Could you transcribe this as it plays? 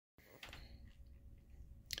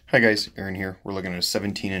Hi guys, Aaron here. We're looking at a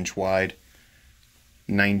 17-inch wide,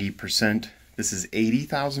 90%. This is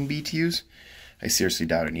 80,000 BTUs. I seriously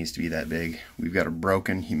doubt it needs to be that big. We've got a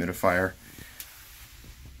broken humidifier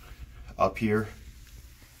up here.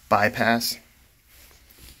 Bypass,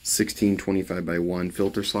 1625 by 1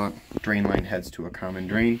 filter slot. Drain line heads to a common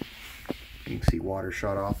drain. You can see water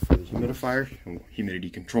shut off for the humidifier, humidity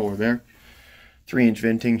controller there. 3-inch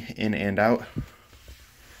venting in and out.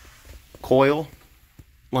 Coil.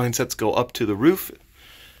 Line sets go up to the roof.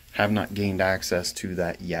 Have not gained access to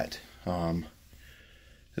that yet.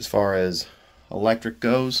 As far as electric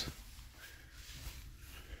goes,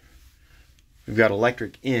 we've got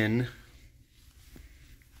electric in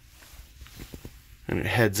and it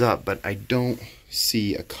heads up, but I don't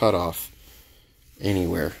see a cutoff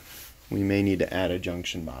anywhere. We may need to add a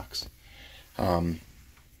junction box. Gas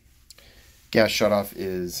shutoff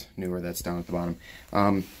is newer, that's down at the bottom.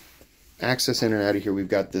 Access in and out of here, we've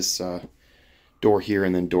got this door here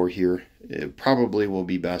and then door here. It probably will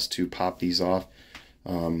be best to pop these off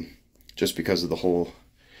just because of the whole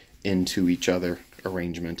into each other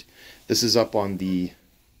arrangement. This is up on the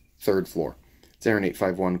 3rd floor. It's Aaron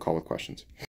 851, call with questions.